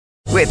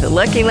With the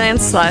Lucky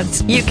Land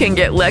Slots, you can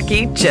get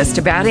lucky just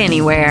about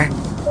anywhere.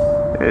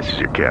 This is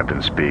your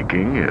captain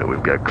speaking.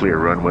 We've got clear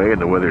runway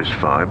and the weather's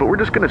fine, but we're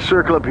just going to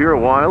circle up here a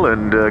while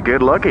and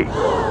get lucky.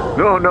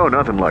 No,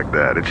 nothing like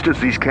that. It's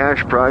just these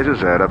cash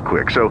prizes add up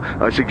quick. So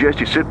I suggest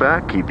you sit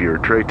back, keep your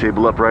tray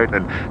table upright,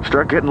 and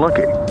start getting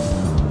lucky.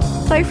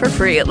 Play for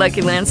free at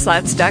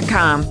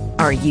LuckyLandSlots.com.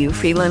 Are you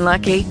feeling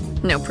lucky?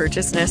 No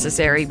purchase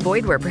necessary.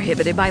 Void where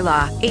prohibited by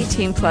law.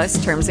 18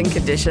 plus terms and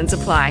conditions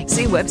apply.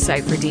 See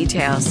website for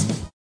details.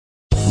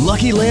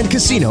 Lucky Land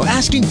Casino,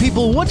 asking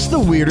people, what's the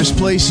weirdest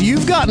place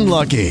you've gotten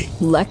lucky?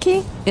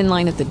 Lucky? In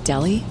line at the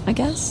deli, I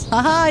guess?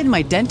 Aha, in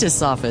my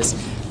dentist's office.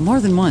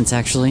 More than once,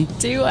 actually.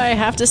 Do I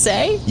have to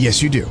say?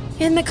 Yes, you do.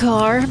 In the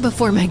car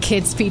before my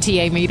kids'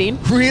 PTA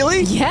meeting.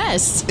 Really?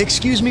 Yes.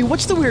 Excuse me,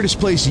 what's the weirdest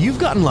place you've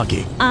gotten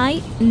lucky?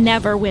 I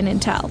never win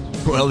and tell.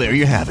 Well, there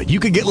you have it. You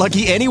can get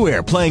lucky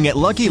anywhere, playing at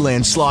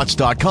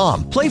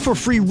LuckyLandSlots.com. Play for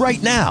free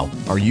right now.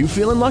 Are you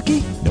feeling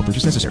lucky? No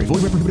purchase necessary.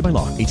 Void where prohibited by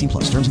law. 18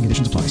 plus. Terms and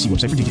conditions apply. See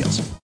website for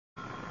details.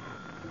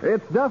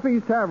 It's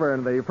Duffy's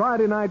Tavern, the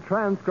Friday night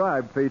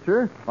transcribed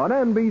feature on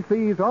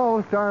NBC's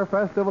All-Star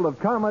Festival of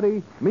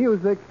Comedy,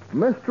 Music,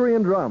 Mystery,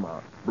 and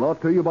Drama.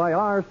 Brought to you by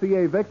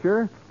RCA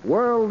Victor,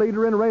 world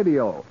leader in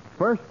radio,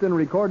 first in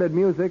recorded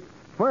music,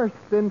 first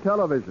in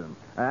television,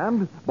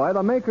 and by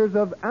the makers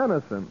of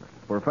Anacin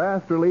for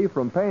fast relief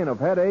from pain of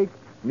headache,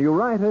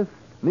 neuritis,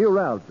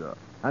 neuralgia.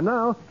 And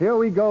now, here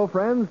we go,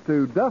 friends,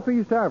 to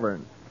Duffy's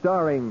Tavern,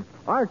 starring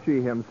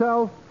Archie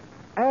himself,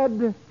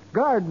 Ed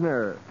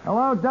Gardner.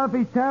 Hello,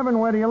 Duffy's Tavern.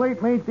 Where do you eat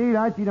meat to eat?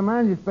 Archie the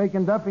manager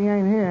speaking. Duffy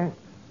ain't here.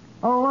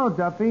 Oh, hello,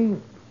 Duffy.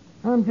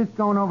 I'm just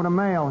going over the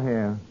mail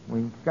here.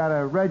 We got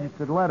a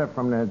registered letter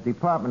from the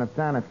Department of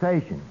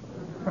Sanitation.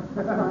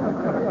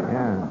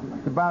 Yeah,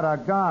 it's about our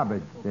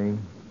garbage, see?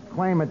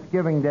 Claim it's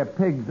giving their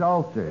pigs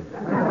ulcers.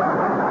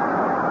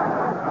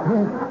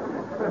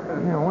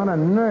 Yeah, what a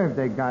nerve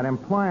they got,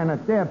 implying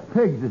that their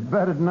pigs is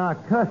better than our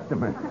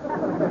customers.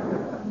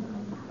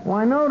 Well,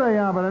 I know they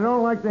are, but I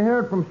don't like to hear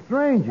it from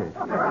strangers.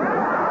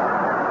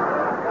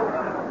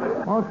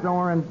 Also,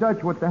 we're in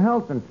Dutch with the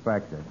health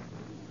inspector.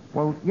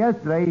 Well,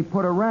 yesterday he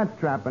put a rat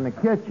trap in the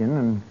kitchen,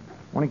 and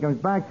when he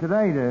comes back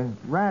today, the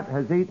rat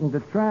has eaten the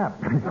trap.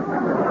 And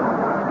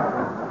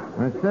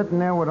he's sitting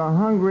there with a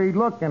hungry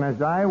look in his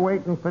eye,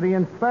 waiting for the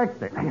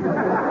inspector.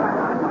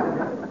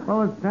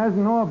 Well, it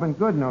hasn't all been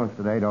good news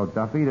today, though,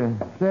 Duffy. The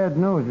sad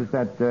news is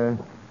that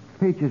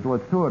Peaches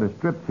Latour, the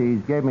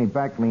striptease, gave me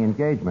back my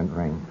engagement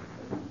ring.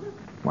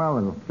 Well,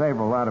 it'll save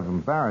her a lot of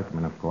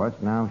embarrassment, of course.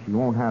 Now she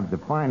won't have the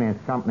finance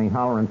company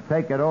hollering,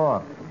 take it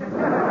off.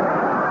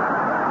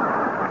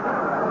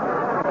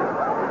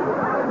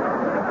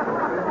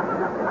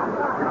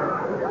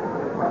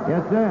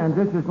 Yes, sir, and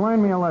this has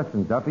learned me a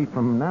lesson, Duffy.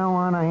 From now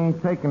on, I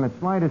ain't taking the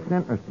slightest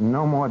interest in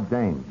no more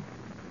dames.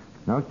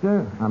 No,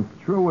 sir, I'm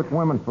through with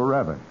women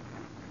forever.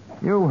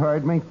 You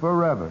heard me,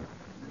 forever.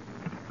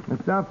 Miss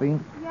Duffy.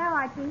 Yeah,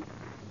 Archie.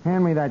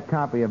 Hand me that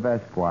copy of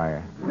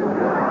Esquire.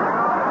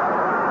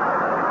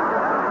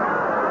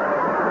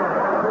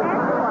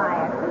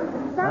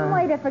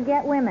 Way to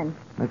forget women.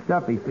 Miss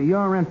Duffy, for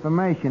your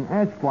information,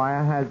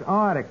 Esquire has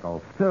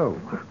articles, too.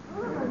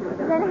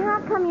 Then how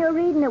come you're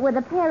reading it with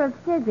a pair of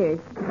scissors?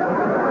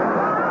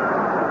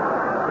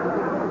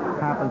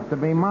 Happens to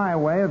be my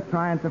way of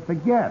trying to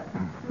forget.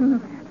 Tell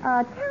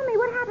me,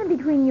 what happened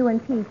between you and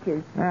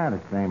Peaches? The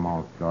same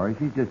old story.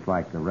 She's just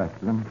like the rest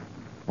of them.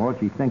 All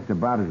she thinks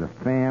about is a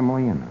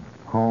family and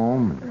a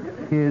home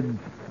and kids.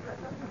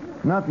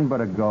 Nothing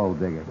but a gold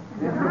digger.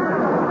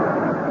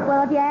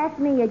 Well, if you ask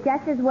me, you're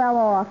just as well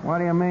off. What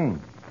do you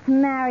mean?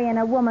 Marrying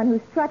a woman who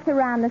struts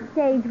around the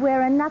stage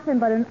wearing nothing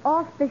but an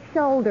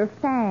off-the-shoulder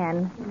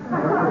fan.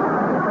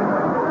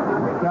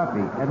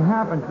 Duffy, it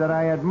happens that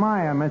I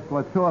admire Miss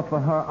Latour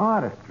for her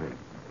artistry.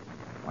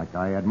 Like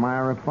I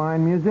admire a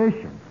fine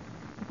musician.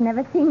 I've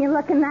never seen you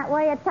looking that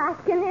way at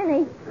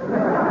Toscanini.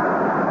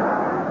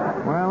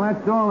 Well,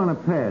 that's all in the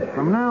past.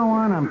 From now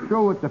on, I'm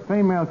through with the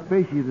female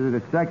species of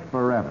the sex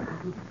forever.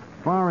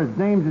 As far as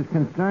dames is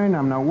concerned,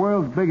 I'm the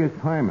world's biggest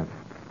hermit.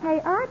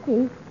 Hey,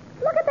 Archie,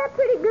 look at that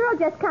pretty girl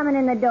just coming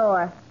in the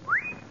door.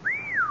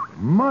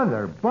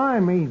 Mother, buy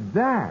me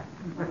that.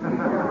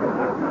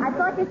 I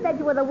thought you said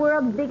you were the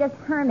world's biggest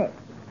hermit.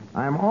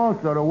 I'm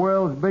also the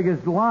world's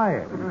biggest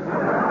liar.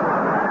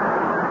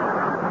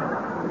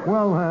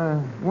 Well,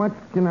 what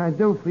can I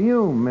do for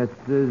you,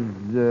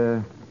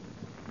 Mrs.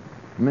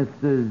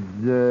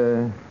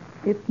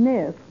 It's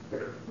Miss.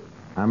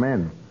 I'm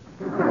in.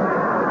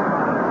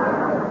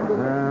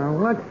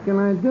 What can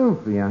I do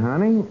for you,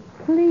 honey?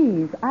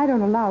 Please, I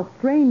don't allow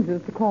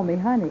strangers to call me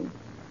honey.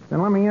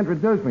 Then let me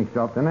introduce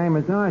myself. The name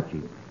is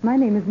Archie. My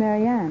name is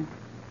Marianne.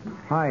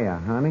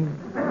 Hiya, honey.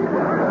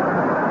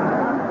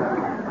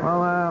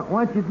 Well,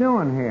 what you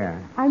doing here?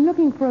 I'm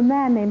looking for a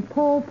man named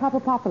Paul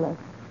Papapopoulos.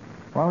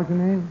 What was your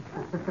name?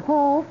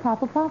 Paul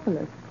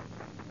Papapopoulos.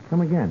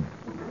 Come again.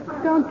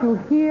 Don't you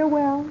hear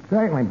well?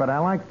 Certainly, but I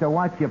like to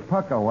watch you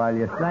pucker while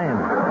you're saying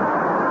it.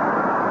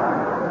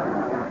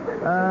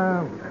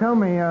 Tell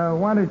me,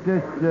 what does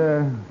this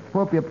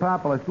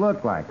Pupupopolis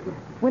look like?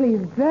 Well, he's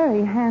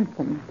very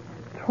handsome.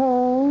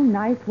 Tall,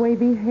 nice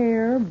wavy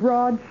hair,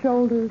 broad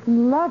shoulders,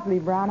 and lovely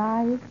brown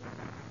eyes.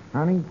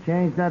 Honey,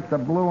 change that to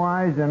blue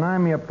eyes, and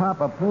I'm your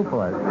Papa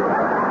Poopolis.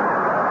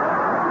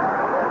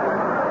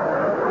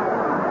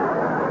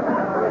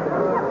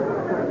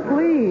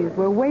 Please,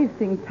 we're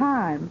wasting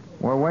time.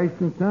 We're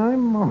wasting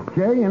time?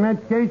 Okay, in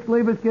that case,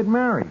 leave us get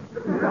married.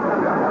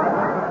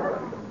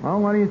 Well,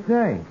 what do you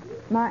say?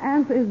 My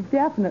answer is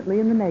definitely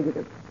in the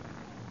negative.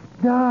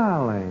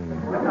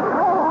 Darling.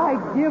 Oh, I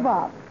give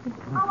up.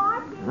 Oh,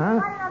 Archie, Huh?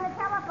 you're on the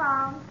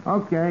telephone.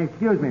 Okay,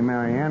 excuse me,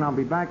 Marianne. I'll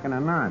be back in a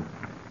nonce.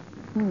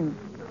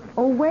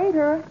 Oh,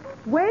 waiter.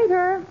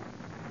 Waiter.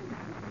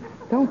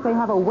 Don't they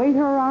have a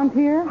waiter around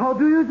here? How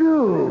do you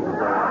do?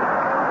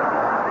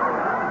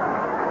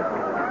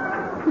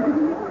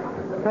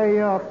 Say,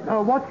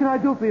 what can I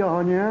do for you,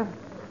 Honya?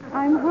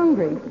 I'm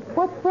hungry.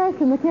 What's fresh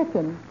in the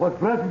kitchen? What's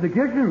fresh in the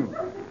kitchen?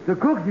 The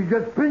cook, she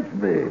just pinched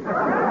me.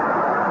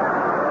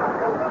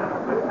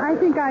 I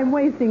think I'm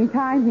wasting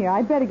time here.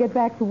 I'd better get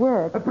back to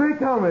work. Pray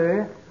tell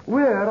me,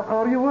 where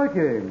are you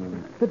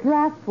working? The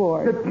draft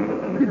board.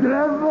 The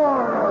draft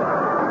board.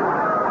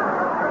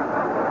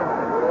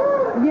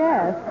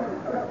 Yes.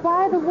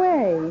 By the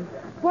way,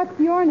 what's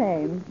your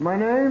name? My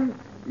name,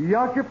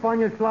 Yakub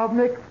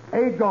Vanyaslavnik,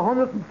 age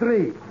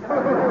 103.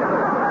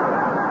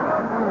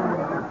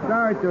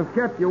 Sorry to have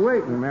kept you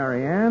waiting,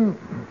 Marianne.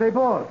 Say,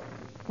 boss,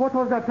 what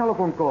was that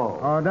telephone call?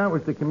 Oh, that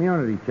was the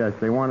community chest.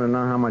 They wanted to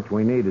know how much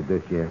we needed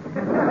this year.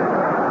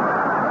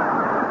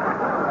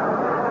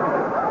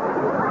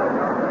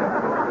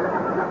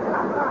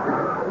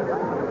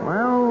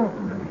 Well,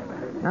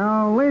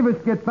 now leave us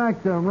get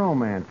back to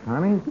romance,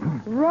 honey.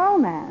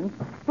 Romance?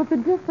 But the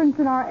difference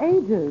in our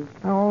ages.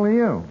 How old are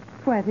you?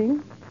 20.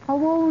 How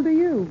old are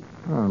you?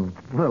 Oh,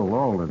 a little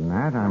older than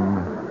that.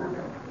 I'm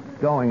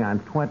going on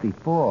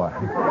 24.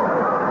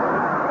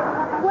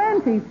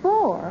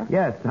 24?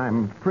 Yes,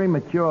 I'm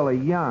prematurely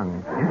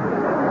young.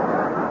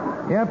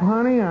 Yep,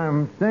 honey,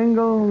 I'm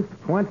single,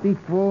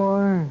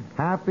 24,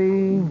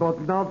 happy.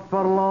 But not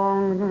for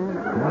long.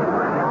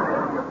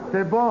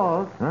 Say,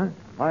 boss. Huh?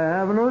 I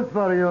have news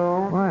for you.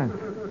 What?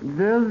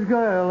 This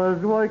girl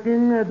is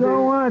working at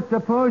So what?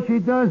 Suppose she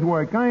does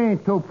work. I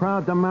ain't too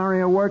proud to marry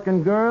a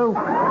working girl.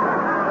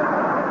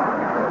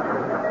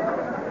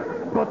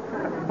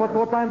 But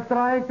what I'm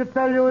trying to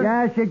tell you is...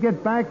 Yes, you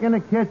get back in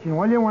the kitchen,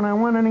 will you? When I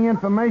want any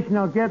information,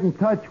 I'll get in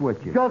touch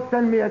with you. Just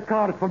send me a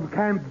card from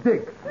Camp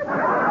Dix.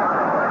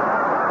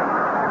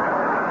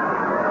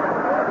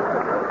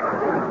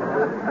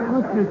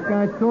 What's this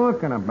guy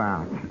talking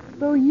about?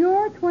 So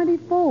you're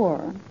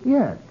 24.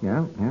 Yes,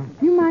 yeah.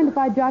 Do you mind if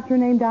I jot your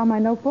name down my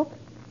notebook?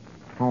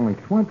 Only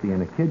 20,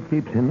 and the kid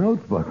keeps a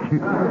notebook.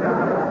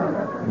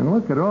 And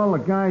look at all the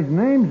guys'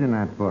 names in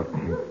that book.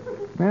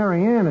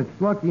 Marianne,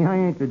 it's lucky I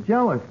ain't the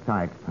jealous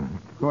type.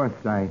 Of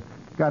course, I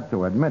got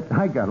to admit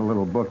I got a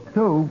little book,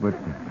 too, but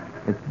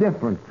it's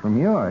different from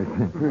yours.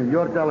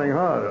 You're telling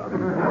her.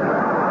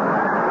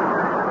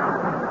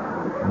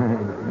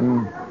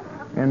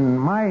 In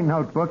my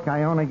notebook,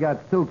 I only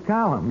got 2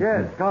 columns.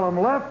 Yes, column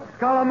left,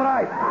 column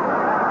right.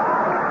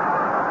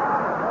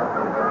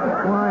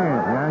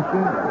 Quiet,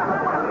 Yasha.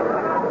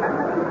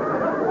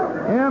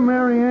 Yeah,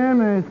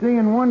 Marianne, see,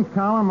 in one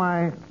column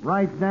I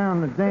write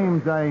down the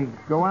dames I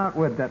go out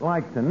with that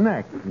like to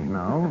neck, you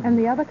know. And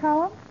the other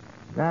column?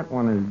 That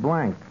one is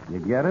blank. You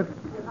get it?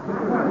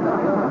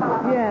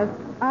 Yes,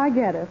 I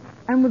get it.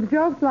 And with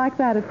jokes like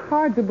that, it's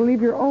hard to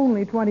believe you're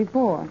only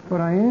 24.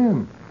 But I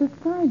am.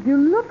 Besides, you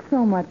look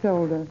so much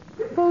older.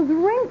 Those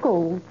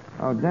wrinkles.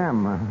 Oh,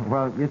 damn.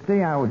 Well, you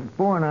see, I was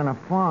born on a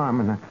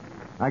farm, and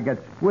I got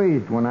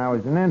squeezed when I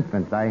was an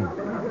infant.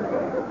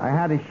 I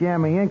had to share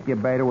my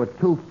incubator with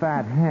 2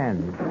 fat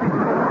hens.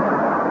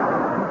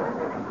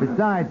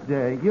 Besides,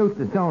 youth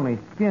is only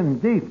skin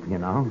deep, you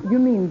know. You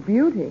mean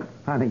beauty.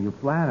 Honey, you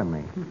flatter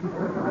me.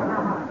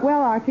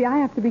 Well, Archie, I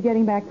have to be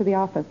getting back to the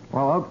office.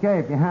 Well, okay,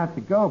 if you have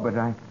to go, but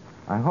I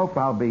hope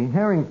I'll be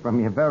hearing from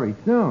you very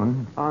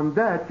soon. On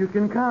that, you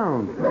can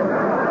count.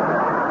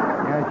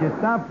 Yeah, just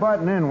stop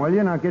butting in, will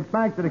you? Now get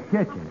back to the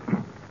kitchen.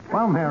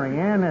 Well,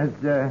 Marianne,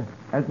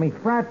 as me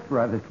frat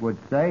brothers would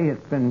say,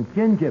 it's been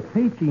ginger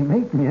peachy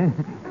meeting you.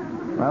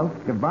 Well,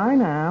 goodbye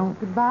now.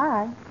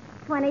 Goodbye.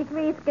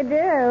 23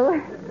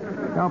 skidoo.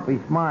 Don't be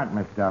smart,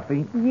 Miss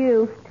Duffy.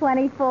 You,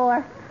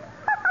 24.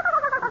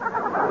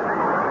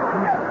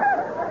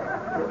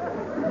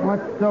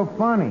 What's so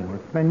funny?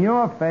 It's been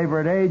your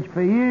favorite age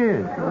for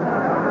years.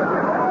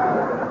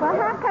 Well,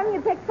 how come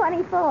you picked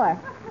 24?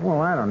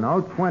 Well, I don't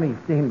know. 20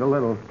 seemed a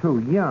little too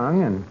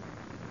young, and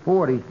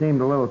 40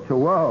 seemed a little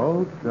too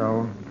old,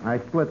 so I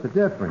split the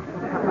difference.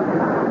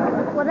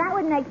 Well, that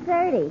would make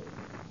 30.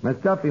 Miss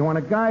Duffy, when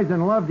a guy's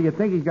in love, do you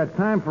think he's got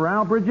time for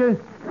Albridges?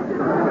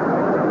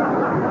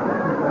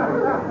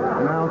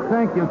 Now,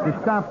 thank you to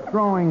stop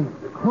throwing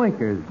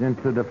clinkers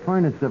into the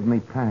furnace of me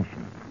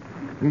passion.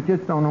 You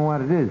just don't know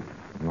what it is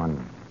when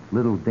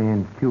little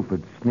Dan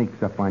Cupid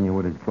sneaks up on you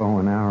with his bow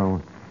and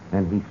arrow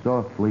Then he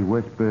softly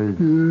whispers,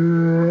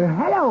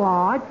 Hello,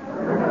 Art.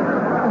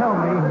 Hello,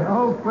 me.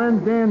 Old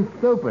friend Dan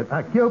Cupid.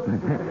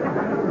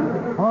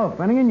 Oh,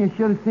 Finnegan, you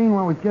should have seen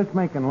what was just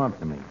making love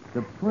to me.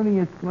 The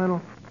prettiest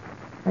little...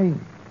 Hey,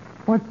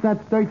 what's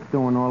that dirt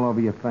doing all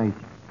over your face?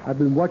 I've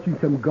been watching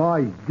some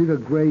guys dig a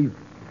grave.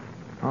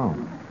 Oh.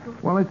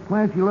 Well, this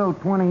classy little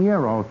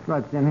 20-year-old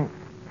struts in here.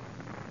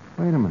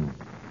 Wait a minute.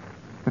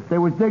 If they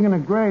was digging a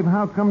grave,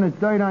 how come there's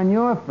dirt on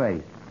your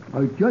face?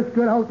 I just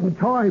got out in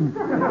time.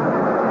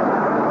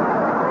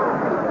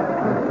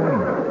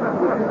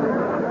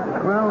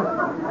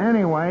 Well,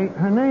 anyway,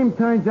 her name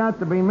turns out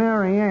to be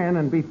Mary Ann,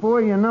 and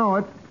before you know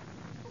it,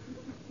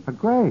 a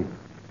grave.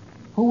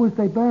 Who was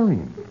they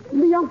burying?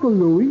 Me Uncle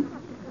Louie.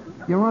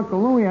 Your Uncle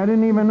Louie? I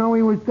didn't even know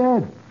he was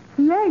dead.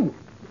 He ain't.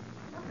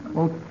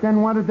 Well,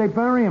 then what did they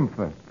bury him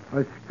for?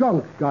 A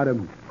skunk's got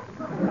him.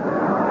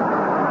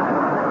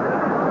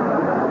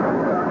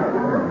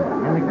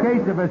 In the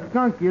case of a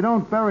skunk, you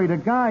don't bury the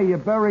guy, you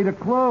bury the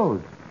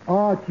clothes.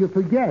 Art, you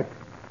forget.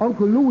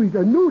 Uncle Louie's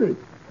a nudist.